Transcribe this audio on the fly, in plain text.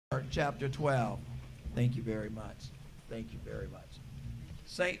chapter 12. Thank you very much. Thank you very much.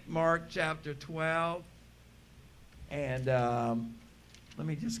 St. Mark chapter 12. And let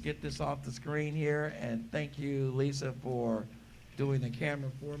me just get this off the screen here. And thank you, Lisa, for doing the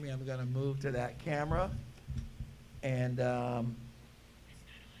camera for me. I'm going to move to that camera. And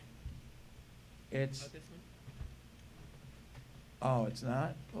it's... Oh, it's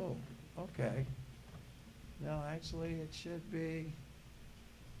not? Oh, okay. No, actually, it should be...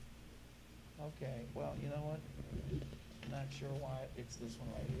 Okay, well, you know what? I'm not sure why it's this one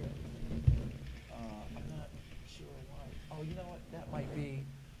right here. I'm not sure why. Oh, you know what? That might be...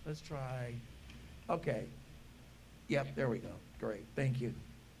 Let's try... Okay. Yep, there we go. Great, thank you.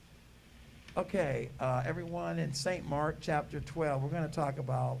 Okay, everyone, in St. Mark chapter 12, we're going to talk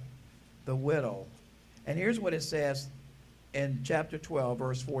about the widow. And here's what it says in chapter 12,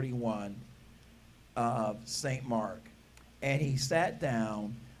 verse 41 of St. Mark. And he sat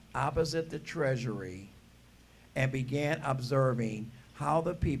down opposite the treasury and began observing how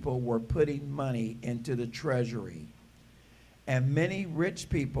the people were putting money into the treasury. And many rich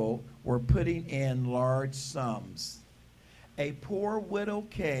people were putting in large sums. A poor widow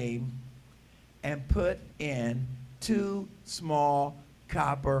came and put in 2 small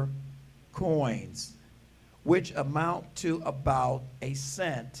copper coins, which amount to about a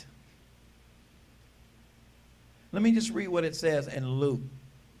cent. Let me just read what it says in Luke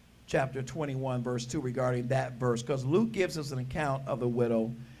chapter 21, verse 2 regarding that verse, because Luke gives us an account of the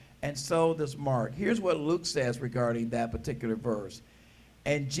widow, and so does Mark. Here's what Luke says regarding that particular verse.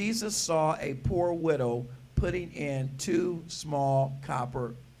 And Jesus saw a poor widow putting in 2 small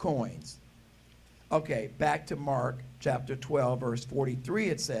copper coins. Okay, back to Mark chapter 12, verse 43,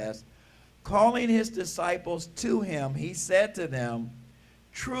 it says, calling his disciples to him, he said to them,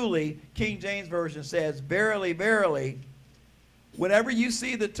 truly, King James Version says, verily, verily. Whenever you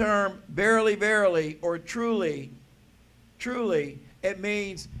see the term verily, verily, or truly, truly, it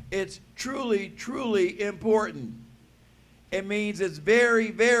means it's truly, truly important. It means it's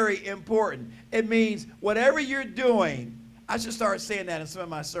very, very important. It means whatever you're doing, I should start saying that in some of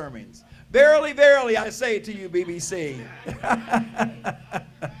my sermons. Verily, verily, I say to you, BBC.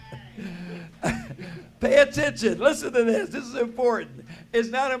 Pay attention. Listen to this. This is important. It's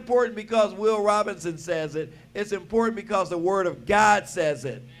not important because Will Robinson says it. It's important because the Word of God says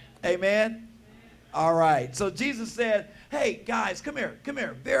it. Amen? All right. So Jesus said, hey, guys, come here. Come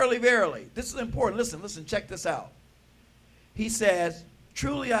here. Verily, verily. This is important. Listen, listen. Check this out. He says,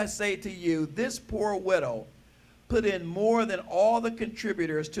 truly I say to you, this poor widow put in more than all the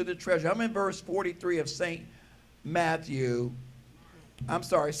contributors to the treasure. I'm in verse 43 of St. Mark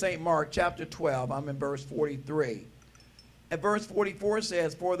chapter 12. I'm in verse 43. And verse 44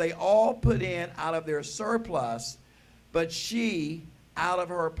 says, for they all put in out of their surplus, but she, out of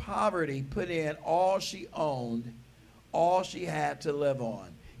her poverty, put in all she owned, all she had to live on.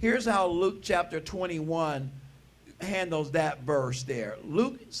 Here's how Luke chapter 21 handles that verse there.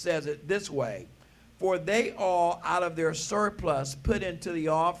 Luke says it this way. For they all out of their surplus put into the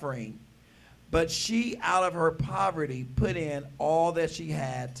offering, but she out of her poverty put in all that she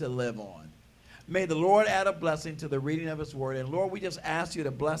had to live on. May the Lord add a blessing to the reading of his word. And Lord, we just ask you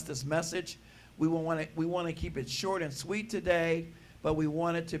to bless this message. We want to keep it short and sweet today, but we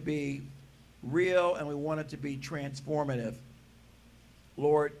want it to be real and we want it to be transformative.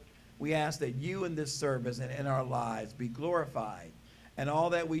 Lord, we ask that you in this service and in our lives be glorified in all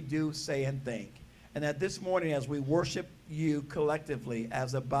that we do, say, and think. And that this morning as we worship you collectively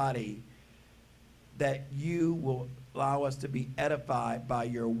as a body, that you will allow us to be edified by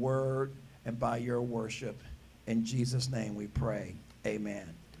your word and by your worship. In Jesus' name we pray.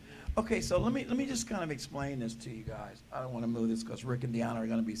 Amen. Okay, so let me just kind of explain this to you guys. I don't want to move this because Rick and Deanna are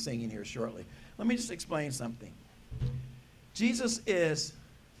going to be singing here shortly. Let me just explain something. Jesus is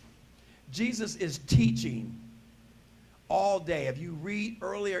teaching all day. If you read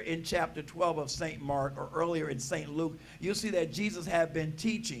earlier in chapter 12 of St. Mark or earlier in St. Luke, you'll see that Jesus had been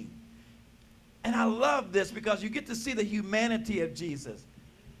teaching. And I love this because you get to see the humanity of Jesus.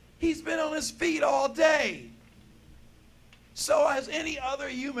 He's been on his feet all day. So as any other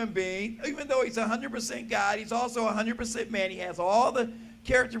human being, even though he's 100% God, he's also 100% man. He has all the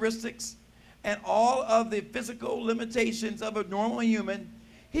characteristics and all of the physical limitations of a normal human.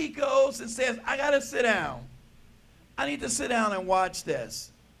 He goes and says, I got to sit down. I need to sit down and watch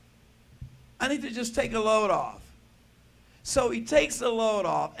this. I need to just take a load off. So he takes the load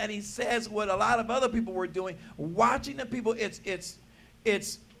off and he says what a lot of other people were doing, watching the people.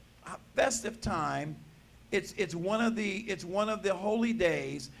 It's festive time. It's one of the holy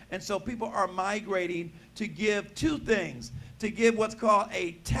days, and so people are migrating to give 2 things: to give what's called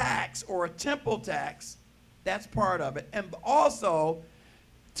a tax or a temple tax. That's part of it. And also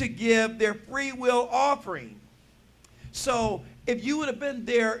to give their free will offering. So if you would have been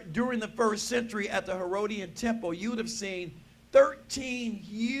there during the first century at the Herodian temple, you would have seen 13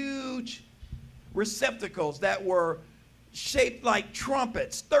 huge receptacles that were shaped like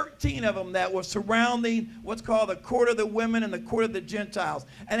trumpets, 13 of them that were surrounding what's called the court of the women and the court of the Gentiles.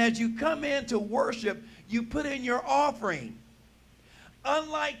 And as you come in to worship, you put in your offering.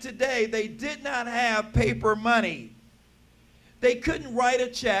 Unlike today, they did not have paper money. They couldn't write a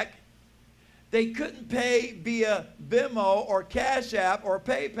check. They couldn't pay via Venmo or Cash App or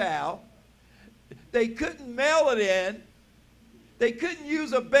PayPal. They couldn't mail it in. They couldn't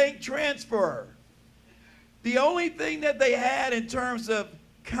use a bank transfer. The only thing that they had in terms of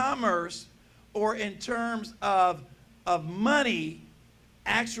commerce or in terms of money,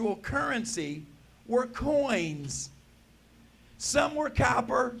 actual currency, were coins. Some were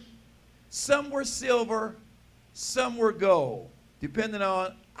copper, some were silver, some were gold, depending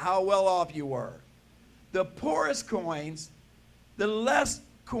on how well off you were. The poorest coins, the less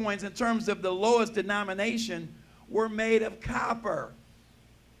coins in terms of the lowest denomination, were made of copper.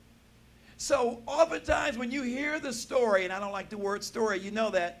 So oftentimes when you hear the story, and I don't like the word story, you know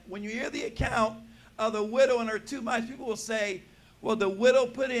that, when you hear the account of the widow and her 2 mites, people will say, well, the widow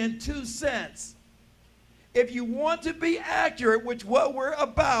put in 2 cents. If you want to be accurate, which what we're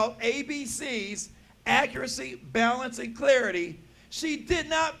about, ABCs, accuracy, balance, and clarity, she did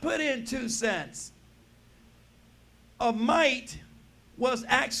not put in 2 cents. A mite was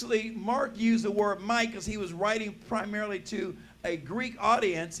actually, Mark used the word mite because he was writing primarily to a Greek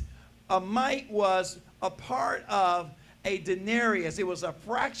audience. A mite was a part of a denarius. It was a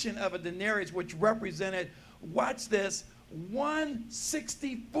fraction of a denarius, which represented, watch this,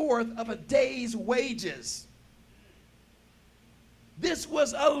 1/64 of a day's wages. This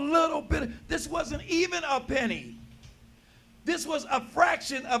was a little bit, this wasn't even a penny. This was a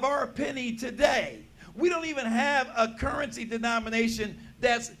fraction of our penny today. We don't even have a currency denomination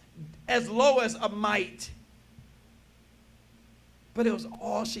that's as low as a mite. But it was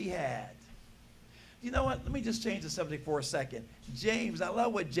all she had. You know what? Let me just change the subject for a second. James, I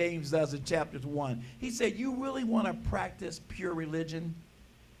love what James does in chapter 1. He said, you really want to practice pure religion?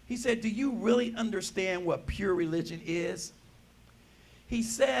 He said, do you really understand what pure religion is? He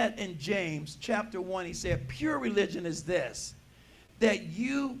said in James chapter 1, he said, pure religion is this, that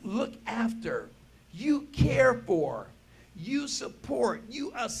you look after, you care for, you support,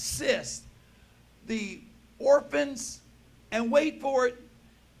 you assist the orphans, and wait for it,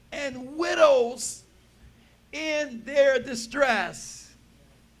 and widows in their distress.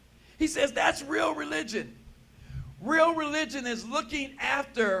 He says that's real religion. Real religion is looking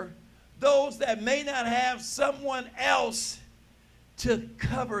after those that may not have someone else to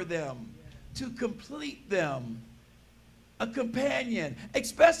cover them, to complete them, a companion,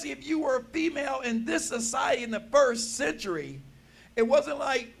 especially if you were a female in this society in the first century. It wasn't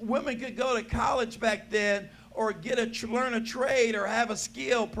like women could go to college back then or learn a trade or have a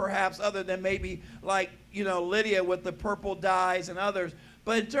skill perhaps other than maybe like, you know, Lydia with the purple dyes and others.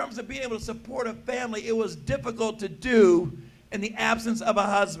 But in terms of being able to support a family, it was difficult to do in the absence of a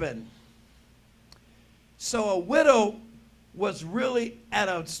husband. So a widow was really at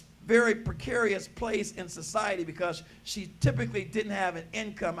a very precarious place in society because she typically didn't have an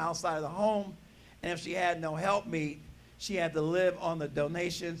income outside of the home. And if she had no helpmeet, she had to live on the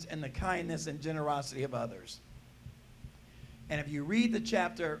donations and the kindness and generosity of others. And if you read the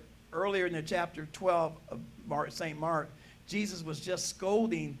chapter, earlier in the chapter 12 of St. Mark, Jesus was just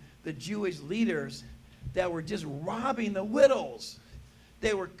scolding the Jewish leaders that were just robbing the widows.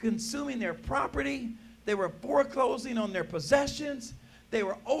 They were consuming their property. They were foreclosing on their possessions. They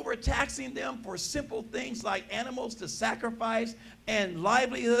were overtaxing them for simple things like animals to sacrifice and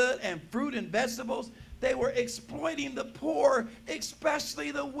livelihood and fruit and vegetables. They were exploiting the poor, especially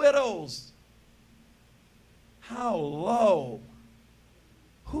the widows. How low?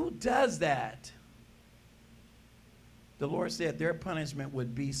 Who does that? The Lord said their punishment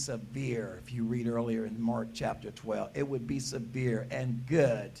would be severe. If you read earlier in Mark chapter 12, it would be severe and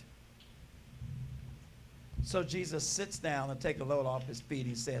good. So Jesus sits down and takes a load off his feet.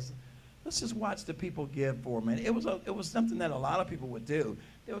 He says, let's just watch the people give for a minute. It was something that a lot of people would do.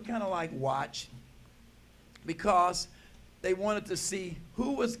 They would kind of like watch because they wanted to see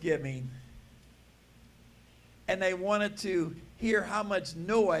who was giving and they wanted to hear how much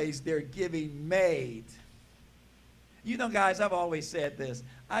noise their giving made. You know, guys, I've always said this.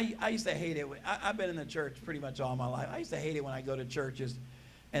 I used to hate it. I've been in the church pretty much all my life. I used to hate it when I go to churches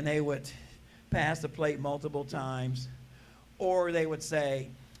and they would pass the plate multiple times, Or they would say,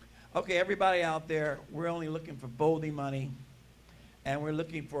 okay, everybody out there, we're only looking for folding money, and we're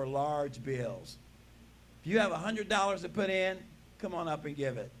looking for large bills. If you have $100 to put in, come on up and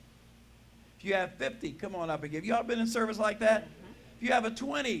give it. If you have 50, come on up and give. You all been in service like that? If you have a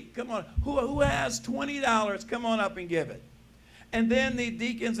 20, come on. Who has $20? Come on up and give it. And then the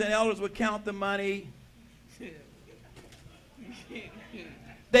deacons and elders would count the money.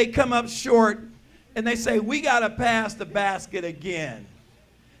 They come up short, and they say, we got to pass the basket again.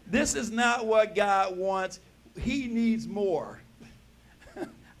 This is not what God wants. He needs more.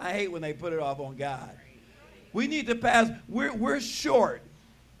 I hate when they put it off on God. We need to pass. We're short.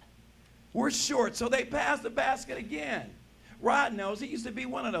 We're short. So they pass the basket again. Rod knows. He used to be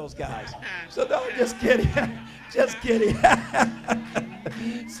one of those guys. So no, just kidding. Just kidding.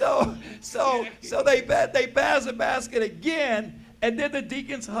 So they pass the basket again, and then the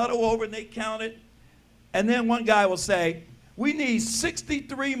deacons huddle over and they count it. And then one guy will say, we need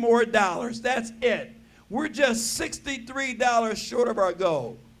 $63 more. That's it. We're just $63 short of our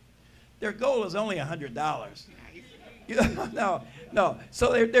goal. Their goal is only $100. No.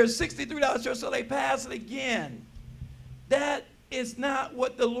 So they're $63 short, so they pass it again. That is not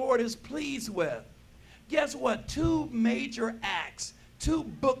what the Lord is pleased with. Guess what? Two major acts, two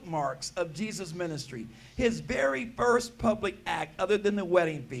bookmarks of Jesus' ministry. His very first public act, other than the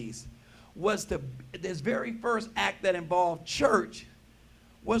wedding feast, was his very first act that involved church,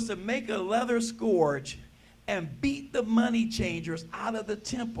 was to make a leather scourge and beat the money changers out of the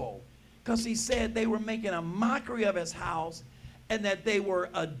temple, because he said they were making a mockery of his house and that they were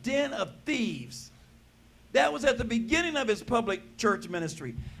a den of thieves. That was at the beginning of his public church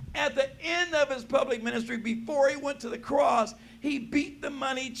ministry. At the end of his public ministry, before he went to the cross, he beat the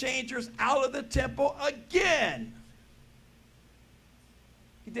money changers out of the temple again.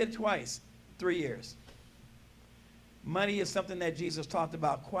 He did it twice, 3 years. Money is something that Jesus talked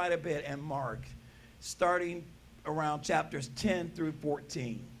about quite a bit in Mark, starting around chapters 10 through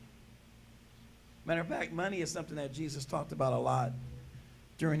 14. Matter of fact, money is something that Jesus talked about a lot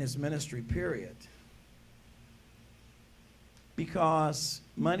during his ministry period. Because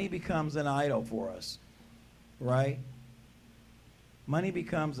money becomes an idol for us, right? Money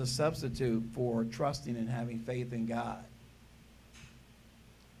becomes a substitute for trusting and having faith in God.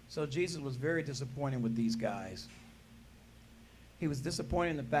 So Jesus was very disappointed with these guys. He was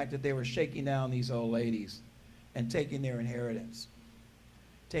disappointed in the fact that they were shaking down these old ladies and taking their inheritance,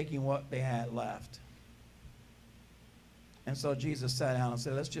 taking what they had left. And so Jesus sat down and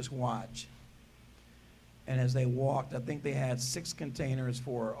said, let's just watch. And as they walked, I think they had 6 containers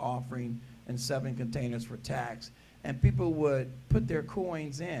for offering and 7 containers for tax. And people would put their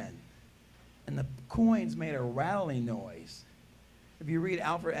coins in. And the coins made a rattling noise. If you read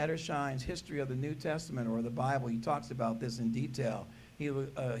Alfred Edersheim's History of the New Testament or the Bible, he talks about this in detail. He was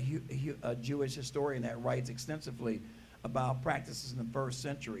a Jewish historian that writes extensively about practices in the first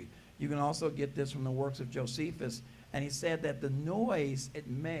century. You can also get this from the works of Josephus. And he said that the noise it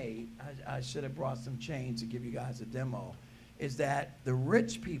made, I should have brought some change to give you guys a demo, is that the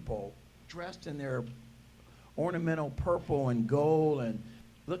rich people dressed in their ornamental purple and gold and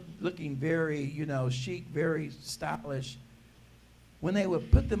looking very, chic, very stylish, when they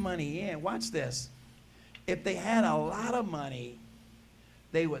would put the money in, watch this, if they had a lot of money,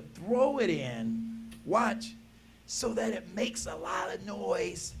 they would throw it in, watch, so that it makes a lot of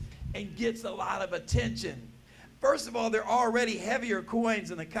noise and gets a lot of attention. First of all, they're already heavier coins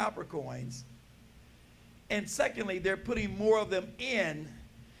than the copper coins. And secondly, they're putting more of them in,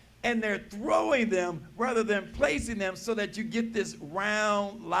 and they're throwing them rather than placing them so that you get this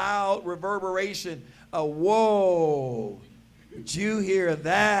round, loud reverberation of, whoa, did you hear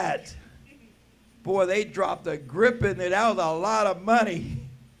that? Boy, they dropped a grip in there. That was a lot of money,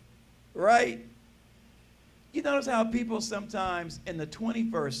 right? You notice how people sometimes in the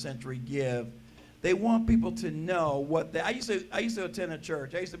 21st century give. They want people to know what they, I used to attend a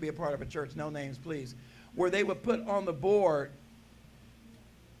church. I used to be a part of a church, no names please, where they would put on the board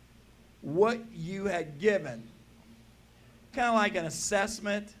what you had given. Kind of like an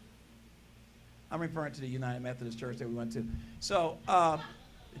assessment. I'm referring to the United Methodist Church that we went to. So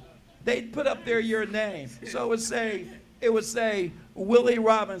they'd put up there your name. So it would say Willie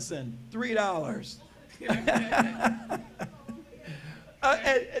Robinson, $3.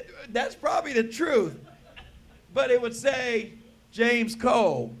 That's probably the truth. But it would say James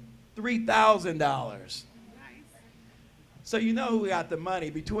Cole, $3,000. So you know who got the money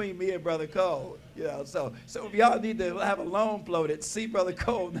between me and Brother Cole. So if y'all need to have a loan floated, see Brother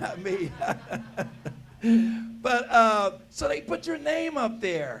Cole, not me. But so they put your name up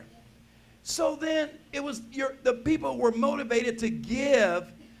there. So then it was the people were motivated to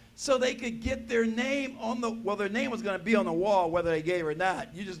give so they could get their name on the, well, their name was going to be on the wall whether they gave or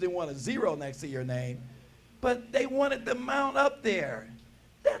not. You just didn't want a zero next to your name. But they wanted the amount up there.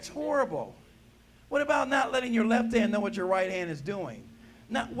 That's horrible. What about not letting your left hand know what your right hand is doing?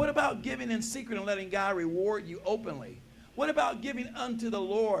 Now, what about giving in secret and letting God reward you openly? What about giving unto the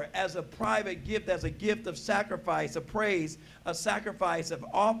Lord as a private gift, as a gift of sacrifice, a praise, a sacrifice of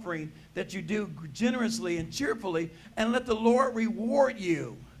offering that you do generously and cheerfully, and let the Lord reward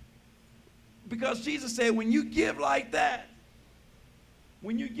you? Because Jesus said, when you give like that,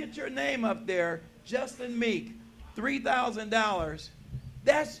 when you get your name up there, Justin Meek, $3,000,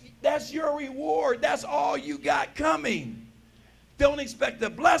 that's your reward. That's all you got coming. Don't expect a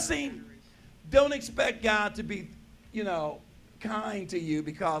blessing. Don't expect God to be, kind to you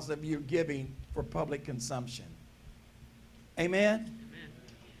because of your giving for public consumption. Amen? Amen?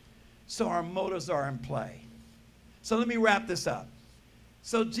 So our motives are in play. So let me wrap this up.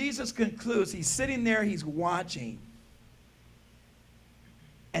 So Jesus concludes, he's sitting there, he's watching.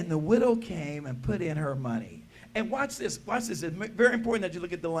 And the widow came and put in her money. And watch this. It's very important that you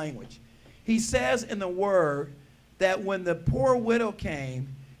look at the language. He says in the word that when the poor widow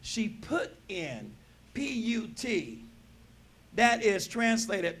came, she put in, P-U-T, that is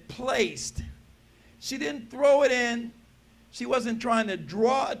translated placed. She didn't throw it in. She wasn't trying to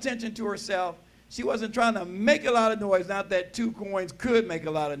draw attention to herself. She wasn't trying to make a lot of noise. Not that 2 coins could make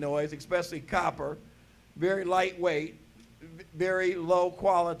a lot of noise, especially copper. Very lightweight, very low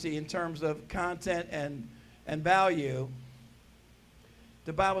quality in terms of content and value.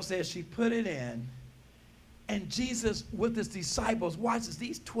 The Bible says she put it in. And Jesus, with his disciples, watch this,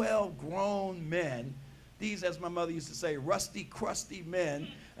 these 12 grown men, these, as my mother used to say, rusty, crusty men,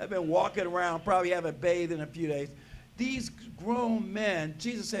 have been walking around, probably haven't bathed in a few days. These grown men,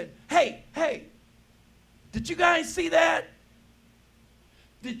 Jesus said, hey, did you guys see that?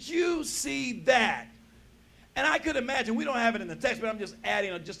 Did you see that? And I could imagine, we don't have it in the text, but I'm just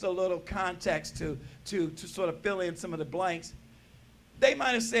adding just a little context to sort of fill in some of the blanks. They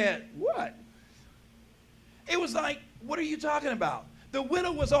might have said, what? It was like, what are you talking about? The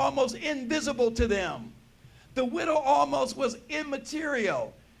widow was almost invisible to them. The widow almost was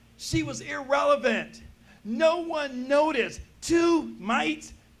immaterial. She was irrelevant. No one noticed. 2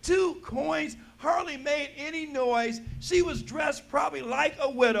 mites, 2 coins, hardly made any noise. She was dressed probably like a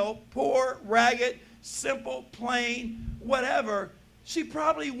widow, poor, ragged, simple, plain, whatever. She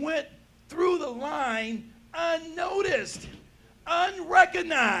probably went through the line unnoticed,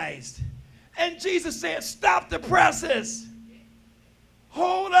 unrecognized. And Jesus said, stop the presses.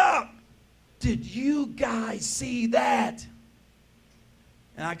 Hold up. Did you guys see that?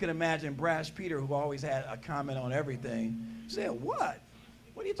 And I can imagine Brash Peter, who always had a comment on everything, said, what?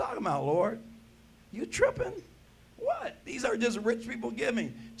 What are you talking about, Lord? You tripping? What? These are just rich people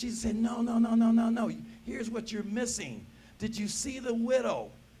giving. Jesus said, no. Here's what you're missing. Did you see the widow?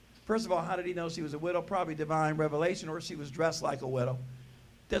 First of all, how did he know she was a widow? Probably divine revelation, or she was dressed like a widow.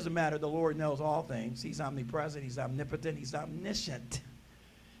 Doesn't matter. The Lord knows all things. He's omnipresent. He's omnipotent. He's omniscient.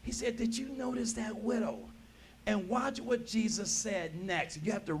 He said, did you notice that widow? And watch what Jesus said next.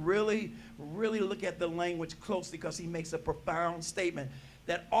 You have to really, really look at the language closely because he makes a profound statement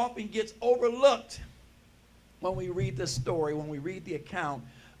that often gets overlooked when we read the story, when we read the account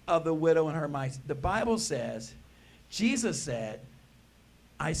of the widow and her mites. The Bible says, Jesus said,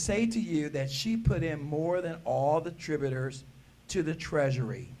 I say to you that she put in more than all the tributers to the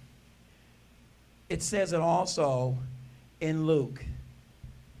treasury. It says it also in Luke.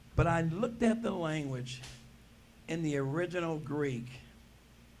 But I looked at the language in the original Greek,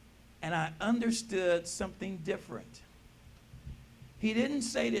 and I understood something different. He didn't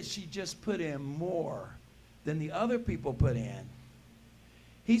say that she just put in more than the other people put in.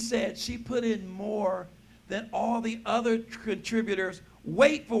 He said she put in more than all the other contributors,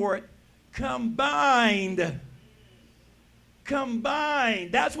 wait for it, combined.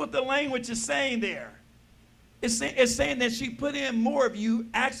 Combined. That's what the language is saying there. It's saying that she put in more. If you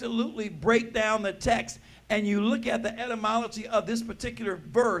absolutely break down the text and you look at the etymology of this particular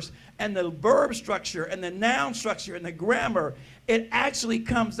verse and the verb structure and the noun structure and the grammar, it actually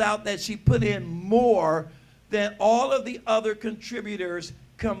comes out that she put in more than all of the other contributors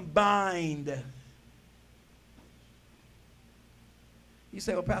combined. You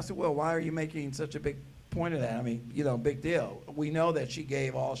say, well, Pastor Will, why are you making such a big point of that? I mean, big deal. We know that she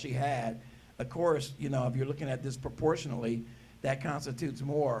gave all she had. Of course, if you're looking at this proportionally, that constitutes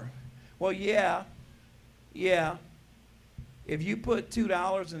more. Well, yeah. If you put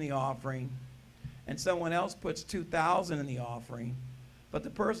 $2 in the offering and someone else puts $2,000 in the offering, But the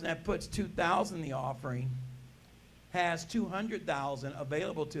person that puts 2,000 in the offering has 200,000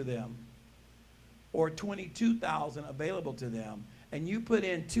 available to them, or 22,000 available to them, and you put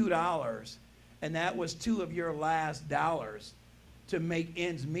in $2, and that was 2 of your last dollars to make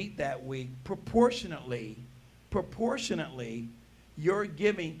ends meet that week. Proportionately, your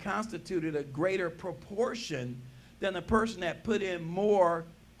giving constituted a greater proportion than the person that put in more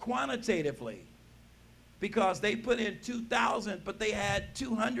quantitatively, because they put in 2,000, but they had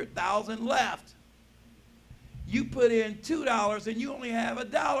 200,000 left. You put in $2 and you only have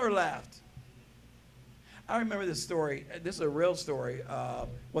 $1 left. I remember this story. This is a real story.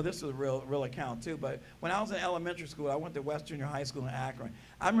 Well, this is a real account too. But when I was in elementary school, I went to West Junior High School in Akron.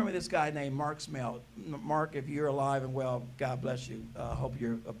 I remember this guy named Mark Snell. Mark, if you're alive and well, God bless you. Hope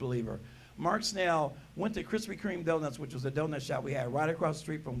you're a believer. Mark Snell went to Krispy Kreme Donuts, which was a donut shop we had right across the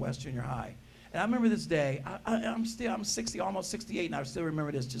street from West Junior High. And I remember this day. I'm 60, almost 68, and I still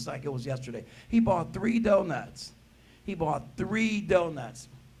remember this just like it was yesterday. He bought 3 donuts. He bought 3 donuts.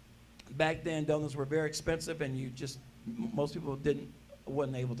 Back then, donuts were very expensive, and most people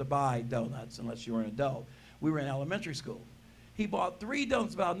wasn't able to buy donuts unless you were an adult. We were in elementary school. He bought 3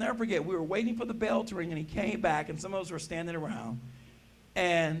 donuts, but I'll never forget, we were waiting for the bell to ring, and he came back, and some of us were standing around,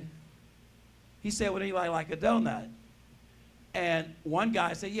 and he said, would anybody like a donut? And one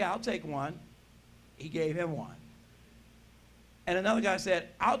guy said, yeah, I'll take one. He gave him one. And another guy said,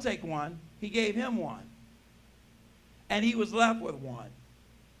 I'll take one. He gave him one. And he was left with one.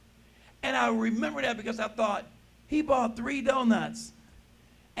 And I remember that because I thought, he bought 3 donuts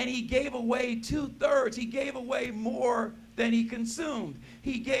and he gave away 2/3. He gave away more than he consumed.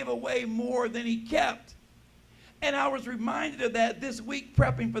 He gave away more than he kept. And I was reminded of that this week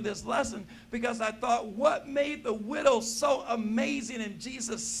prepping for this lesson, because I thought what made the widow so amazing in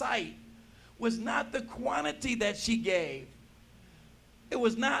Jesus' sight was not the quantity that she gave. It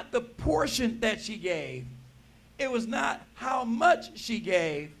was not the portion that she gave. It was not how much she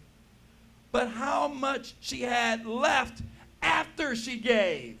gave, but how much she had left after she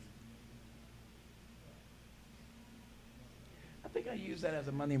gave. I think I used that as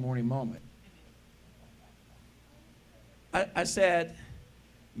a Monday morning moment. I said,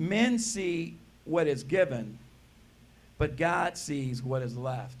 men see what is given, but God sees what is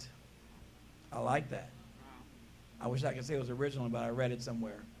left. I like that. I wish I could say it was original, but I read it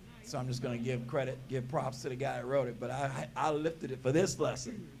somewhere. So I'm just going to give credit, give props to the guy that wrote it, but I lifted it for this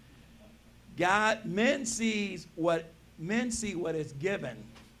lesson. Men see what is given.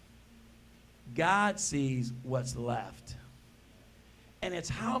 God sees what's left. And it's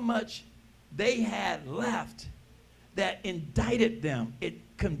how much they had left that indicted them. It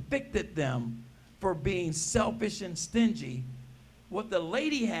convicted them for being selfish and stingy. What the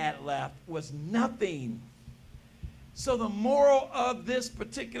lady had left was nothing. So the moral of this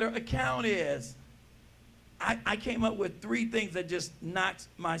particular account is, I came up with 3 things that just knocked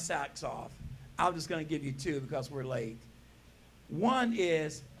my socks off. I'm just going to give you 2 because we're late. One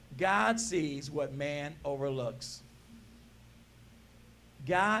is, God sees what man overlooks.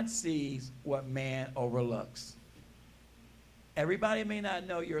 God sees what man overlooks. Everybody may not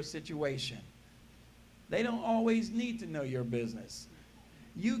know your situation. They don't always need to know your business.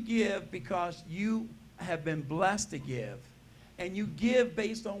 You give because you have been blessed to give, and you give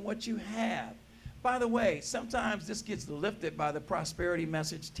based on what you have. By the way, sometimes this gets lifted by the prosperity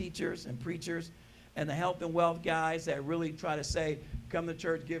message teachers and preachers and the health and wealth guys that really try to say, come to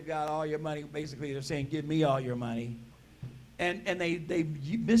church, give God all your money. Basically, they're saying, give me all your money. And they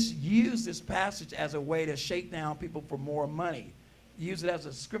misuse this passage as a way to shake down people for more money. Use it as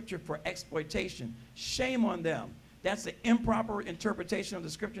a scripture for exploitation. Shame on them. That's the improper interpretation of the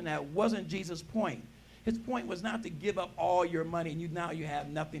scripture, and that wasn't Jesus' point. His point was not to give up all your money and now you have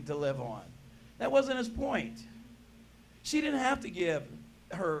nothing to live on. That wasn't his point. She didn't have to give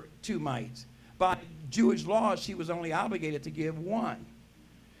her 2 mites. By Jewish law, she was only obligated to give 1.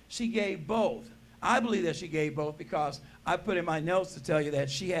 She gave both. I believe that she gave both because I put in my notes to tell you that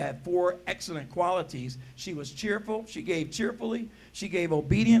she had 4 excellent qualities. She was cheerful. She gave cheerfully. She gave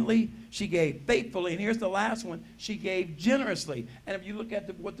obediently. She gave faithfully. And here's the last one. She gave generously. And if you look at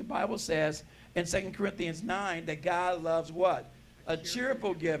what the Bible says in 2 Corinthians 9, that God loves what? A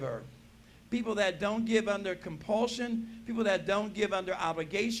cheerful giver. People that don't give under compulsion, people that don't give under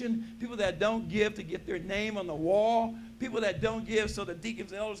obligation, people that don't give to get their name on the wall, people that don't give so the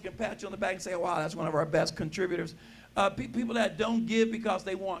deacons and elders can pat you on the back and say, wow, that's one of our best contributors. People that don't give because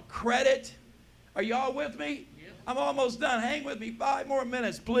they want credit. Are y'all with me? Yep. I'm almost done. Hang with me 5 more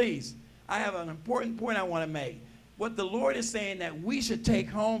minutes, please. I have an important point I want to make. What the Lord is saying that we should take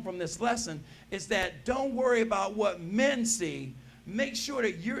home from this lesson is that don't worry about what men see. make sure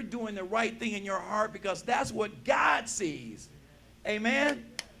that you're doing the right thing in your heart, because that's what God sees. Amen?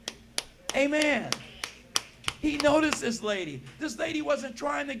 Amen. He noticed this lady. This lady wasn't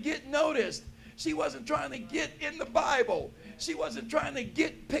trying to get noticed. She wasn't trying to get in the Bible. She wasn't trying to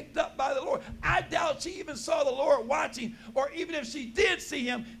get picked up by the Lord. I doubt she even saw the Lord watching, or even if she did see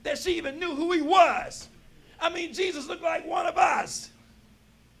him, that she even knew who he was. I mean, Jesus looked like one of us.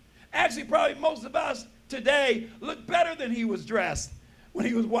 Actually, probably most of us today look better than he was dressed when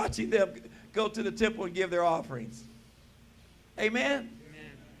he was watching them go to the temple and give their offerings. Amen?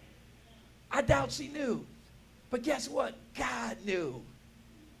 Amen. I doubt she knew. But guess what? God knew.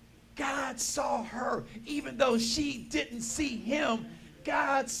 God saw her. Even though she didn't see him,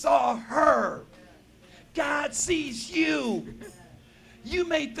 God saw her. God sees you. You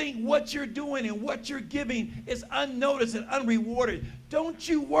may think what you're doing and what you're giving is unnoticed and unrewarded. Don't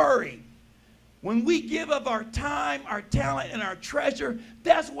you worry. When we give of our time, our talent, and our treasure,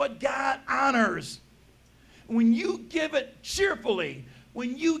 that's what God honors. When you give it cheerfully,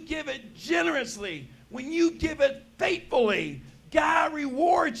 when you give it generously, when you give it faithfully, God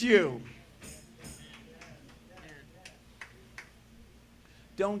rewards you.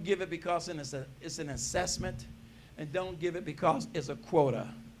 Don't give it because it's an assessment, and don't give it because it's a quota.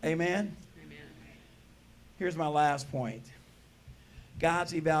 Amen? Amen. Here's my last point.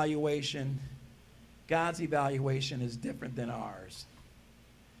 God's evaluation is different than ours.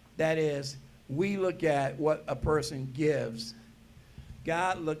 That is, we look at what a person gives.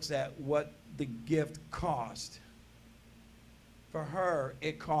 God looks at what the gift cost. For her,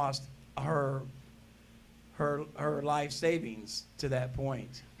 it cost her life savings to that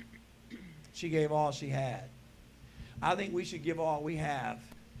point. She gave all she had. I think we should give all we have,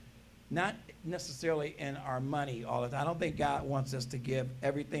 not necessarily in our money all the time. I don't think God wants us to give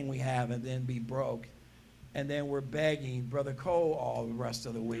everything we have and then be broke, and then we're begging Brother Cole all the rest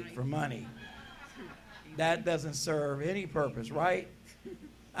of the week for money. That doesn't serve any purpose, right?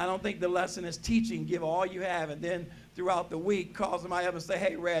 I don't think the lesson is teaching, give all you have, and then throughout the week call somebody up and say,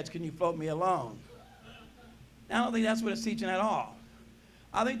 hey, Reg, can you float me a loan? I don't think that's what it's teaching at all.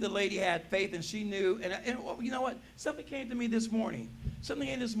 I think the lady had faith, and she knew, and you know what? Something came to me this morning. Something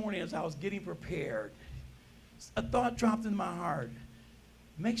came this morning as I was getting prepared. A thought dropped in my heart.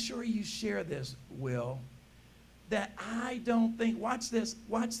 Make sure you share this, Will, that I don't think, watch this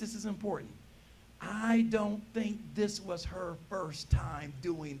is important. I don't think this was her first time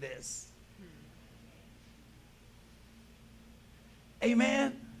doing this.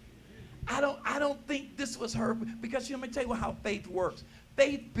 Amen? I don't think this was her, because let me tell you how faith works.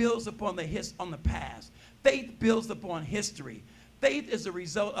 Faith builds upon on the past. Faith builds upon history. Faith is a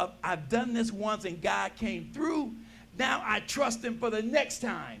result of, I've done this once and God came through. Now I trust him for the next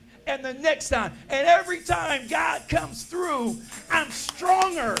time and the next time. And every time God comes through, I'm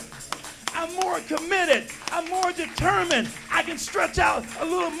stronger. I'm more committed. I'm more determined. I can stretch out a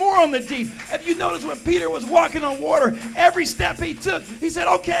little more on the deep. If you notice when Peter was walking on water, every step he took, he said,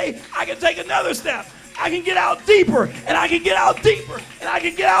 okay, I can take another step. I can get out deeper, and I can get out deeper, and I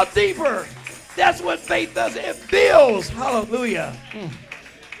can get out deeper. That's what faith does. It builds. Hallelujah.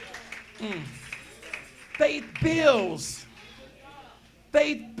 Faith builds.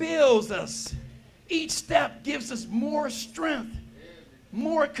 Faith builds us. Each step gives us more strength,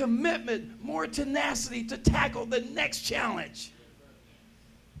 more commitment, more tenacity to tackle the next challenge.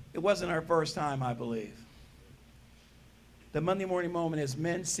 It wasn't our first time, I believe. The Monday morning moment is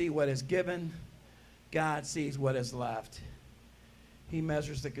men see what is given, God sees what is left. He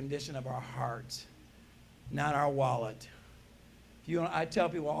measures the condition of our hearts, not our wallet. I tell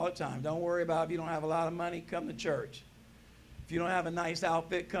people all the time, don't worry about if you don't have a lot of money, come to church. If you don't have a nice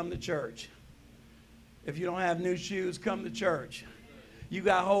outfit, come to church. If you don't have new shoes, come to church. You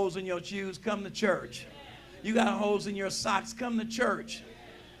got holes in your shoes, come to church. You got holes in your socks, come to church.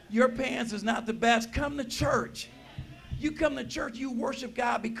 Your pants is not the best, come to church. You come to church, you worship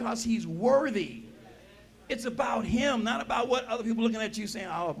God because he's worthy. It's about him, not about what other people looking at you saying,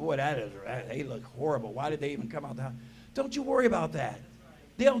 oh boy, they look horrible. Why did they even come out the house? Don't you worry about that.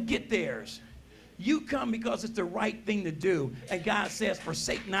 They'll get theirs. You come because it's the right thing to do. And God says,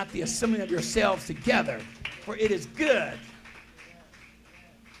 forsake not the assembling of yourselves together, for it is good.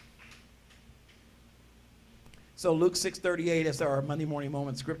 So Luke 6:38, as our Monday morning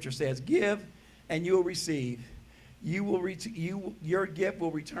moment scripture says, give and you will receive. Your gift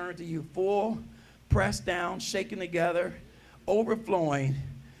will return to you full, pressed down, shaken together, overflowing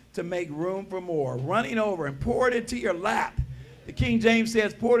to make room for more, running over and poured into your lap. The King James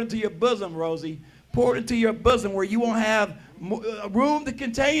says, poured into your bosom, Rosie. Poured into your bosom where you won't have room to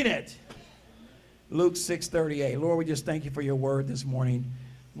contain it. Luke 6:38. Lord, we just thank you for your word this morning.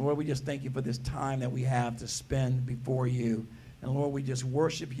 Lord, we just thank you for this time that we have to spend before you. And Lord, we just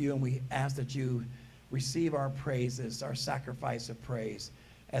worship you, and we ask that you receive our praises, our sacrifice of praise,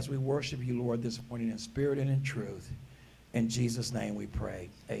 as we worship you, Lord, this morning in spirit and in truth. In Jesus' name we pray.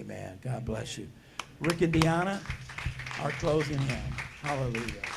 Amen. God bless you. Rick and Deanna, our closing hymn. Hallelujah.